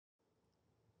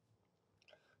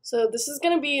So this is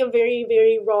going to be a very,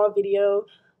 very raw video.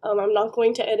 I'm not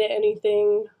going to edit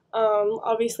anything.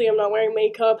 Obviously, I'm not wearing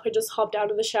makeup. I just hopped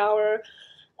out of the shower,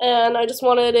 and I just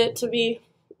wanted it to be,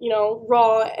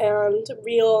 raw and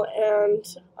real, and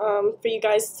for you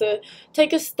guys to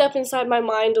take a step inside my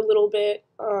mind a little bit,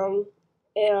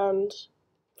 and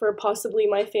for possibly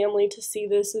my family to see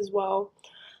this as well.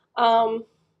 Um,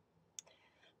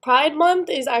 Pride Month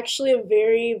is actually a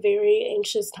very, very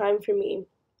anxious time for me.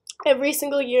 Every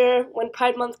single year when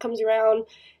Pride Month comes around,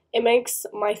 it makes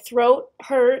my throat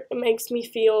hurt. It makes me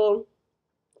feel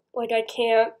like I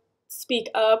can't speak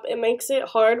up. It makes it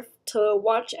hard to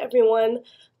watch everyone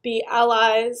be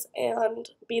allies and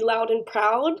be loud and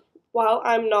proud while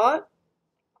I'm not.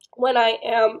 When I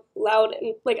am loud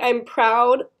and I'm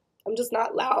proud, I'm just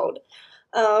not loud.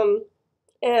 Um,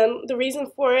 and the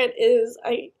reason for it is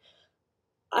I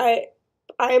I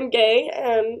am gay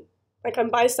and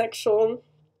I'm bisexual,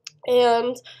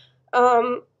 and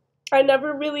um, I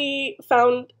never really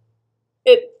found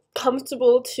it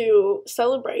comfortable to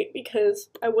celebrate because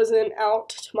I wasn't out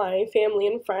to my family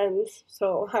and friends.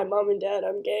 So, hi, mom and dad,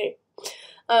 I'm gay.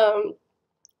 Um,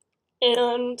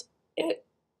 and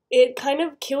it kind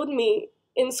of killed me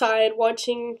inside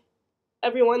watching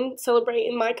everyone celebrate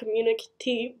in my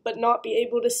community, but not be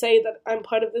able to say that I'm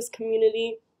part of this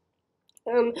community.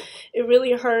 It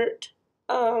really hurt.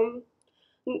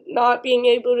 Not being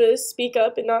able to speak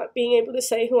up and not being able to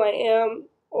say who I am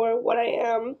or what I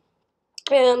am.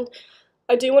 And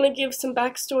I do want to give some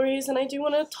backstories, and I do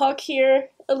want to talk here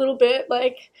a little bit.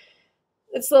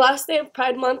 It's the last day of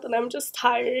Pride Month, and I'm just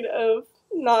tired of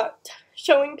not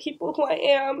showing people who I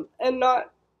am and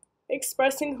not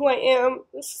expressing who I am.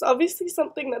 This is obviously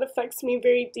something that affects me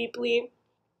very deeply.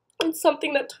 It's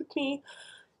something that took me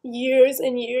years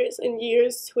and years and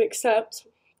years to accept.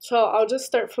 So I'll just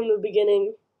start from the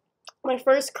beginning. My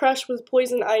first crush was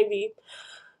Poison Ivy.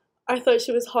 I thought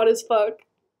she was hot as fuck.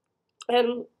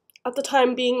 And at the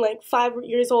time, being 5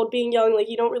 years old, being young,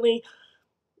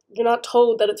 you're not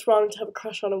told that it's wrong to have a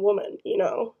crush on a woman.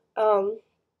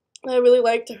 I really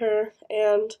liked her,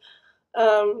 and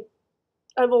um,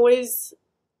 I've always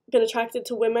been attracted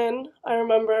to women. I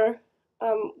remember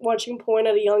watching porn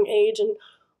at a young age and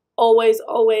always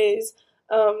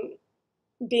um,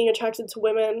 being attracted to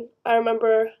women. I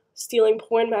remember stealing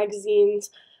porn magazines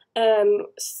and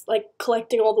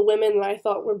collecting all the women that I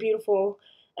thought were beautiful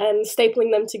and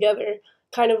stapling them together.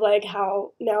 Kind of like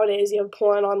how nowadays you have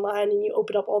porn online and you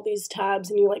open up all these tabs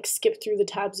and you skip through the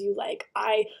tabs you like.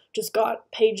 I just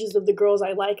got pages of the girls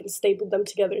I like and stapled them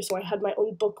together, so I had my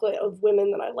own booklet of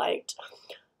women that I liked.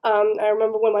 I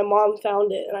remember when my mom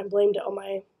found it and I blamed it on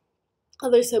my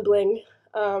other sibling.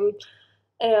 And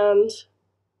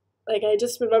I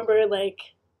just remember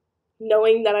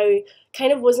knowing that I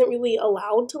kind of wasn't really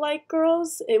allowed to like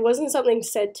girls. It wasn't something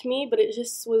said to me, but it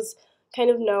just was kind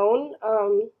of known.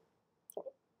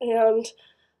 And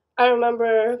I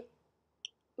remember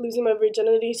losing my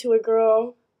virginity to a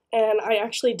girl, and I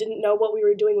actually didn't know what we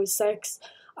were doing with sex.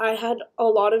 I had a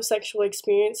lot of sexual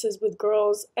experiences with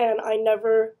girls, and I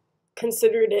never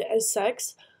considered it as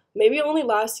sex. Maybe only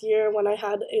last year when I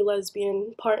had a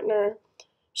lesbian partner,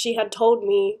 she had told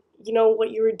me, what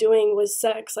you were doing was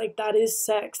sex. That is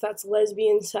sex. That's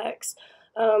lesbian sex.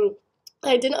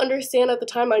 I didn't understand at the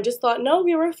time. I just thought, no,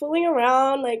 we were fooling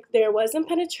around. There wasn't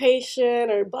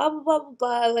penetration or blah, blah, blah,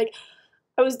 blah, blah.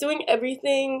 I was doing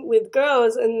everything with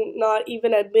girls and not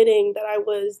even admitting that I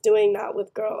was doing that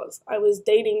with girls. I was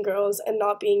dating girls and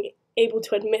not being able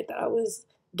to admit that I was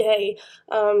gay.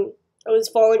 I was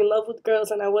falling in love with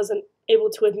girls and I wasn't able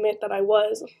to admit that I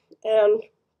was. And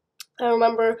I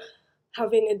remember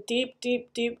having a deep,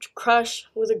 deep, deep crush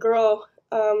with a girl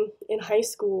in high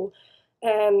school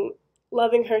and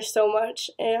loving her so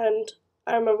much. And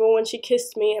I remember when she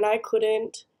kissed me and I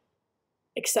couldn't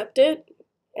accept it.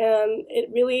 And it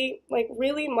really,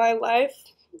 really my life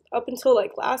up until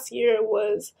last year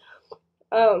was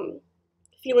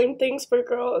feeling things for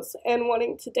girls and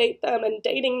wanting to date them and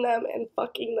dating them and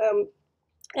fucking them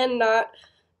and not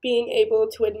being able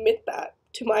to admit that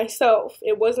to myself.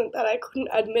 It wasn't that I couldn't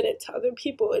admit it to other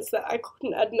people, it's that I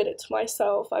couldn't admit it to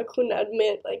myself. I couldn't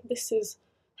admit, this is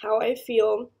how I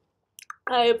feel.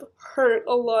 I've hurt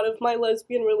a lot of my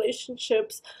lesbian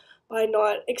relationships by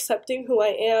not accepting who I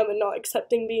am and not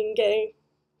accepting being gay.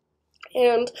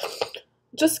 And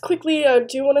just quickly, I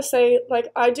do want to say,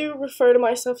 I do refer to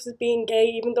myself as being gay,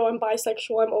 even though I'm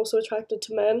bisexual, I'm also attracted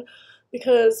to men.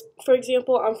 Because, for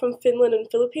example, I'm from Finland and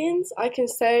Philippines. I can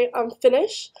say I'm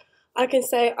Finnish. I can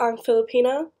say I'm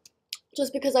Filipina.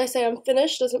 Just because I say I'm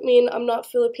Finnish doesn't mean I'm not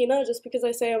Filipina. Just because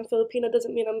I say I'm Filipina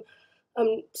doesn't mean I'm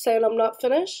I'm saying I'm not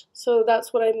finished. So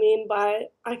that's what I mean by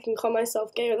I can call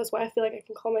myself gay, or that's why I feel like I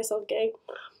can call myself gay,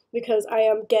 because I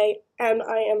am gay and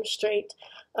I am straight.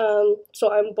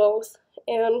 So I'm both.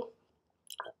 And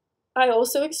I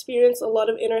also experience a lot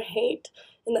of inner hate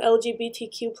in the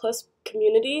LGBTQ plus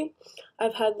community.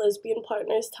 I've had lesbian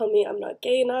partners tell me I'm not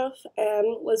gay enough,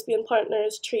 and lesbian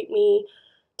partners treat me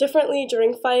differently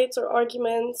during fights or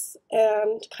arguments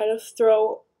and kind of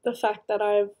throw the fact that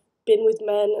I've been with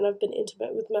men and I've been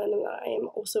intimate with men and that I am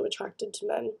also attracted to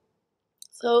men.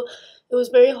 So it was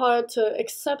very hard to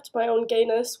accept my own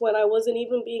gayness when I wasn't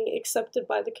even being accepted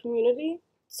by the community.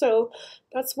 So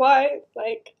that's why,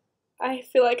 like, I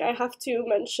feel like I have to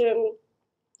mention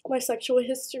my sexual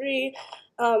history,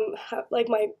 like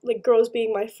girls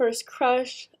being my first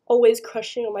crush, always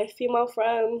crushing on my female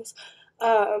friends,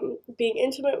 being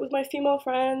intimate with my female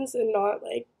friends, and not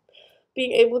like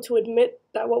being able to admit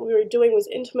that what we were doing was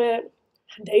intimate,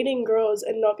 dating girls,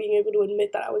 and not being able to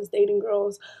admit that I was dating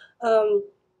girls. Um,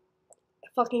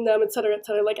 Fucking them, etc.,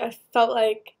 etc. Like I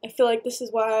feel like this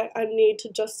is why I need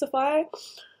to justify.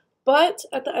 But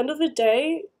at the end of the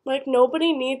day, like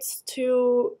nobody needs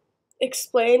to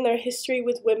explain their history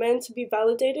with women to be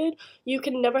validated. You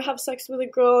can never have sex with a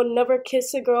girl, never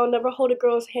kiss a girl, never hold a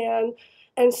girl's hand,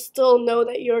 and still know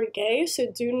that you're gay. So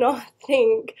do not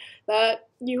think that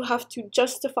you have to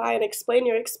justify and explain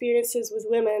your experiences with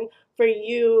women for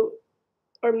you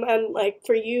or men, like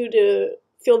for you to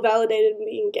feel validated in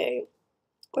being gay.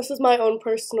 This is my own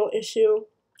personal issue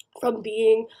from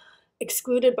being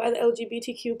excluded by the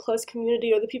LGBTQ plus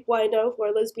community, or the people I know who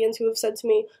are lesbians who have said to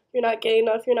me, "You're not gay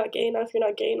enough, you're not gay enough, you're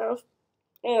not gay enough."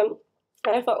 And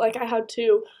I felt like I had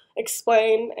to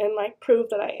explain and like prove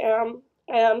that I am.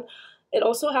 And it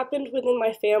also happened within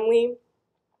my family.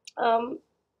 I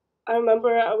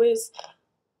remember I was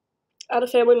at a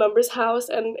family member's house,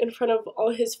 and in front of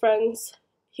all his friends,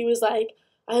 he was like,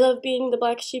 "I love being the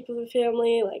black sheep of the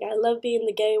family. Like, I love being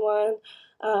the gay one.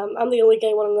 I'm the only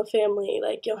gay one in the family.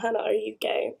 Like, Johanna, are you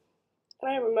gay?"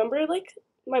 And I remember, like,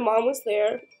 my mom was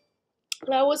there,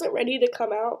 and I wasn't ready to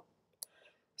come out.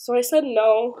 So I said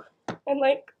no. And,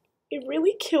 like, it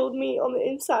really killed me on the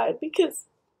inside because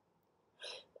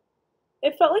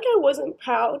it felt like I wasn't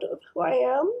proud of who I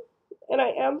am. And I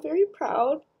am very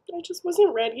proud. I just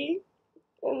wasn't ready.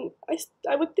 And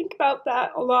I would think about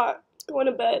that a lot, going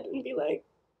to bed and be like,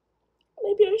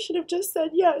 maybe I should have just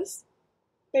said yes.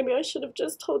 Maybe I should have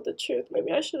just told the truth.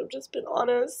 Maybe I should have just been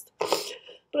honest.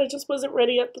 But I just wasn't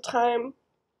ready at the time.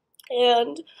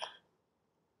 And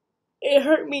it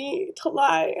hurt me to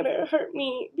lie, and it hurt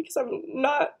me because I'm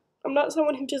not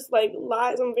someone who just like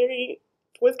lies. I'm very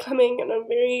forthcoming and I'm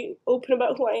very open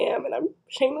about who I am, and I'm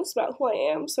shameless about who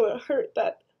I am. So it hurt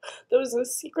that there was a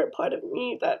secret part of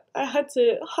me that I had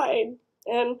to hide.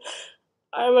 And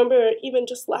I remember even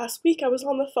just last week, I was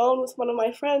on the phone with one of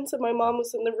my friends, and my mom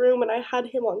was in the room, and I had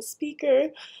him on speaker,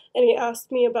 and he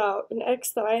asked me about an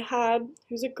ex that I had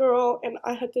who's a girl, and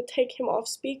I had to take him off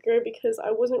speaker because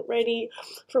I wasn't ready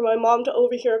for my mom to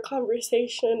overhear a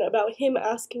conversation about him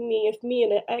asking me if me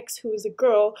and an ex who was a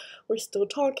girl were still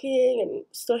talking and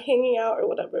still hanging out or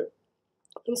whatever.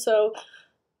 And so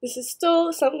this is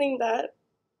still something that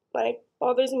like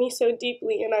bothers me so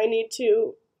deeply, and I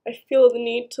feel the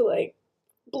need to like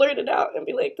blurt it out and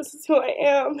be like, this is who I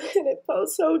am. And it felt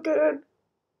so good.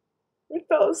 It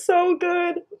felt so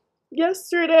good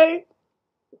yesterday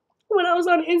when I was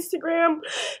on Instagram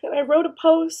and I wrote a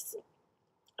post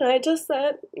and I just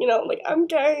said, like I'm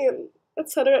gay and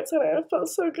etc. etc. It felt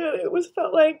so good.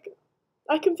 Felt like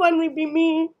I can finally be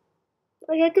me.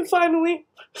 Like I can finally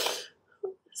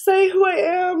say who I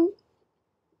am.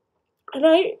 And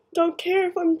I don't care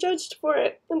if I'm judged for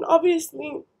it. And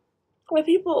obviously, the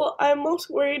people I'm most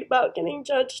worried about getting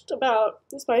judged about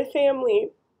is my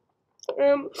family.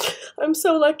 I'm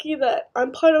so lucky that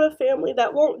I'm part of a family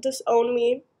that won't disown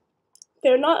me.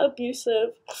 They're not abusive.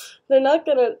 They're not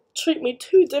gonna treat me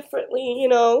too differently.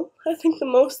 I think the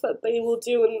most that they will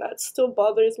do, and that still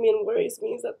bothers me and worries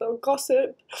me, is that they'll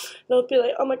gossip. They'll be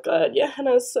like, "Oh my god,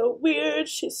 Johanna is so weird.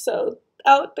 She's so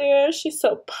out there. She's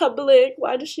so public.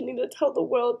 Why does she need to tell the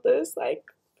world this?" Like,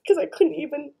 because I couldn't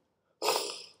even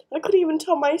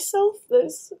tell myself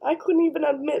this. I couldn't even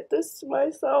admit this to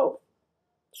myself.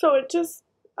 So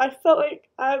I felt like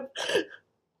I've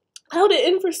held it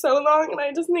in for so long, and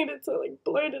I just needed to like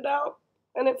blurt it out.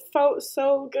 And it felt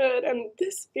so good, and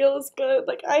this feels good.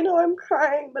 Like, I know I'm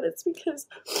crying, but it's because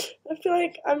I feel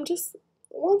like I'm just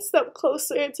one step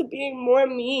closer to being more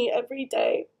me every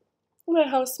day. My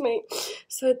housemate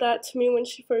said that to me when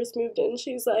she first moved in.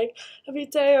 She's like, every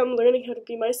day I'm learning how to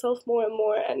be myself more and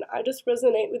more, and I just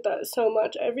resonate with that so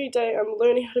much. Every day I'm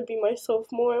learning how to be myself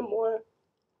more and more,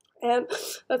 and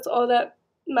that's all that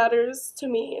matters to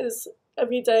me, is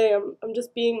every day I'm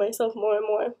just being myself more and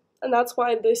more. And that's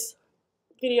why this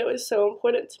video is so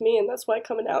important to me, and that's why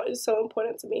coming out is so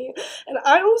important to me. And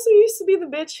I also used to be the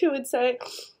bitch who would say,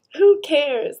 who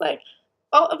cares? Like,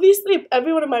 obviously,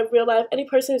 everyone in my real life, any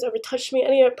person who's ever touched me,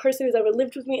 any person who's ever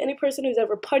lived with me, any person who's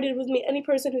ever partied with me, any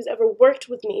person who's ever worked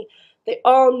with me, they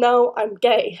all know I'm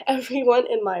gay. Everyone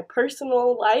in my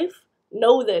personal life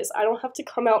know this. I don't have to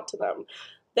come out to them.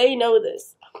 They know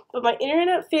this. But my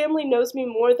internet family knows me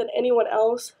more than anyone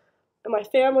else. And my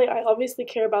family, I obviously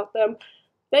care about them.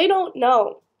 They don't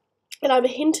know. And I've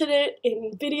hinted it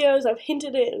in videos, I've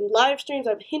hinted it in live streams,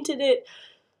 I've hinted it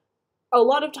a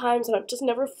lot of times, and I've just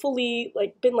never fully,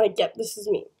 like, been like, yep, this is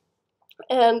me.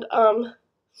 And,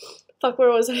 fuck, where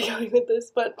was I going with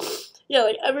this? But, yeah,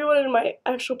 like, everyone in my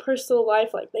actual personal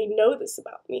life, like, they know this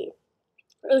about me.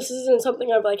 This isn't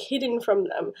something I've, like, hidden from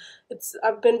them.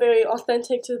 I've been very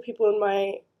authentic to the people in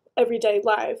my everyday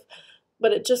life,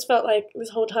 but it just felt like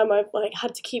this whole time I've, like,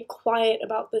 had to keep quiet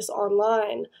about this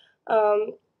online,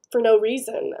 for no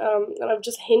reason, and I've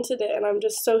just hinted it, and I'm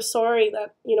just so sorry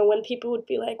that, you know, when people would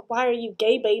be like, why are you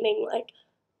gay baiting, like,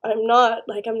 I'm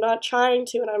not trying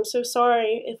to, and I'm so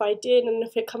sorry if I did, and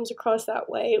if it comes across that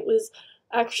way. It was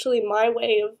actually my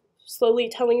way of slowly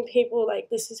telling people, like,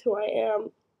 this is who I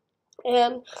am.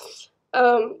 And,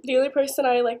 the only person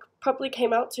I, like, properly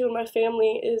came out to in my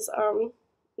family is,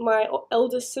 my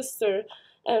eldest sister,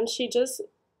 and she just,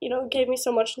 you know, gave me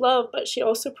so much love, but she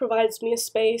also provides me a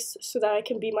space so that I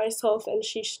can be myself, and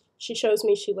she shows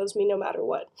me she loves me no matter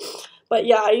what. But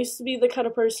yeah, I used to be the kind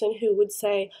of person who would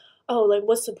say, oh, like,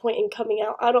 what's the point in coming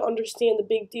out? I don't understand the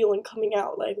big deal in coming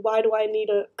out. Like, why do I need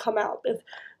to come out?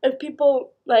 If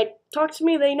people, like, talk to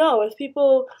me, they know. If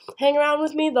people hang around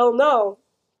with me, they'll know.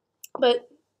 But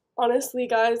honestly,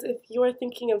 guys, if you're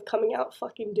thinking of coming out,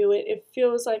 fucking do it. It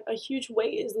feels like a huge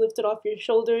weight is lifted off your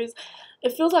shoulders.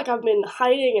 It feels like I've been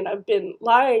hiding and I've been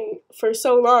lying for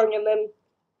so long, and then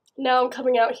now I'm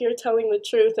coming out here telling the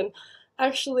truth. And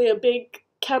actually, a big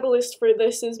catalyst for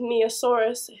this is Mia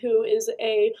Soros, who is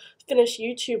a Finnish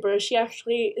YouTuber. She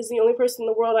actually is the only person in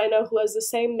the world I know who has the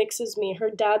same mix as me. Her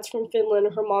dad's from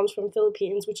Finland, her mom's from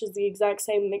Philippines, which is the exact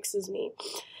same mix as me.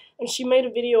 And she made a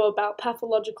video about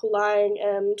pathological lying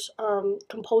and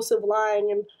compulsive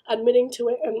lying and admitting to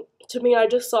it. And to me, I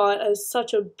just saw it as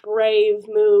such a brave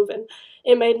move, and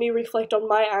it made me reflect on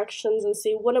my actions and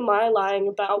see, what am I lying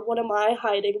about? What am I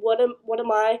hiding? What am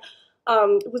I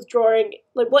withdrawing?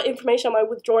 Like, what information am I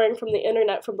withdrawing from the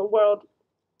internet, from the world?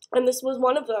 And this was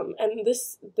one of them. And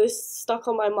this stuck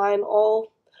on my mind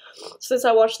all since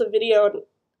I watched the video. And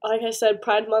like I said,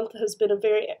 Pride Month has been a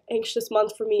very anxious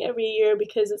month for me every year,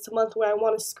 because it's a month where I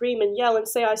want to scream and yell and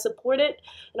say I support it,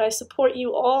 and I support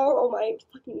you all my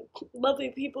fucking lovely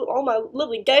people, all my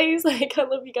lovely gays. Like, I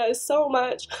love you guys so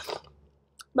much.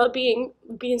 But being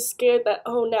scared that,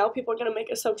 oh, now people are going to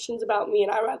make assumptions about me,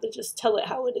 and I'd rather just tell it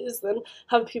how it is than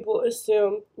have people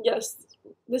assume, yes,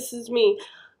 this is me.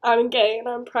 I'm gay and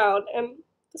I'm proud, and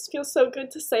this feels so good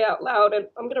to say out loud. And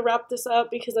I'm going to wrap this up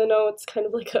because I know it's kind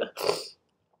of like a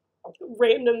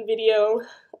random video,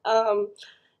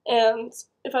 and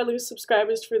if I lose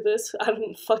subscribers for this, I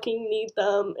don't fucking need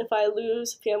them. If I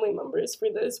lose family members for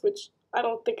this, which I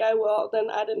don't think I will, then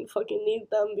I didn't fucking need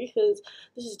them, because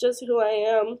this is just who I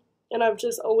am, and I've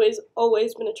just always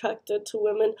been attracted to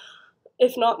women,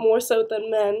 if not more so than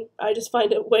men. I just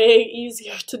find it way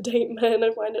easier to date men.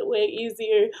 I find it way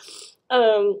easier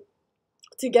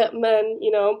to get men,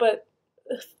 you know, but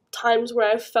times where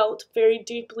I've felt very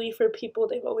deeply for people,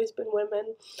 they've always been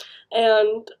women,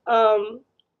 and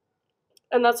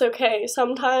that's okay.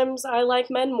 Sometimes I like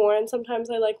men more, and sometimes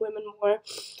I like women more.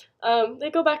 They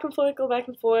go back and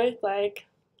forth, like,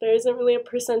 there isn't really a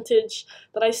percentage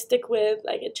that I stick with,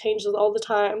 like, it changes all the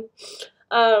time.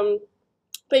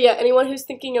 But yeah, anyone who's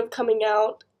thinking of coming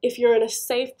out, if you're in a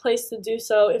safe place to do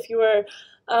so, if you're,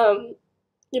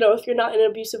 you know, if you're not in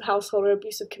an abusive household or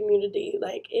abusive community,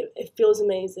 like, it feels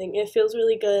amazing. It feels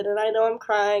really good, and I know I'm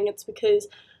crying. It's because,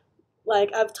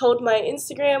 like, I've told my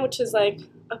Instagram, which is, like,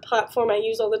 a platform I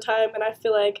use all the time, and I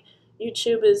feel like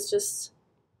YouTube is just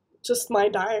my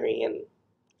diary, and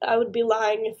I would be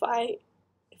lying if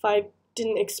I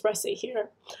didn't express it here.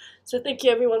 So thank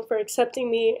you, everyone, for accepting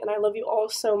me, and I love you all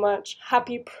so much.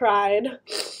 Happy Pride.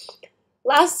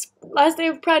 Last day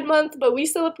of Pride Month, but we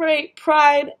celebrate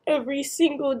Pride every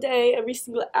single day, every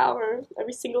single hour,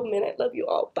 every single minute. Love you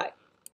all. Bye.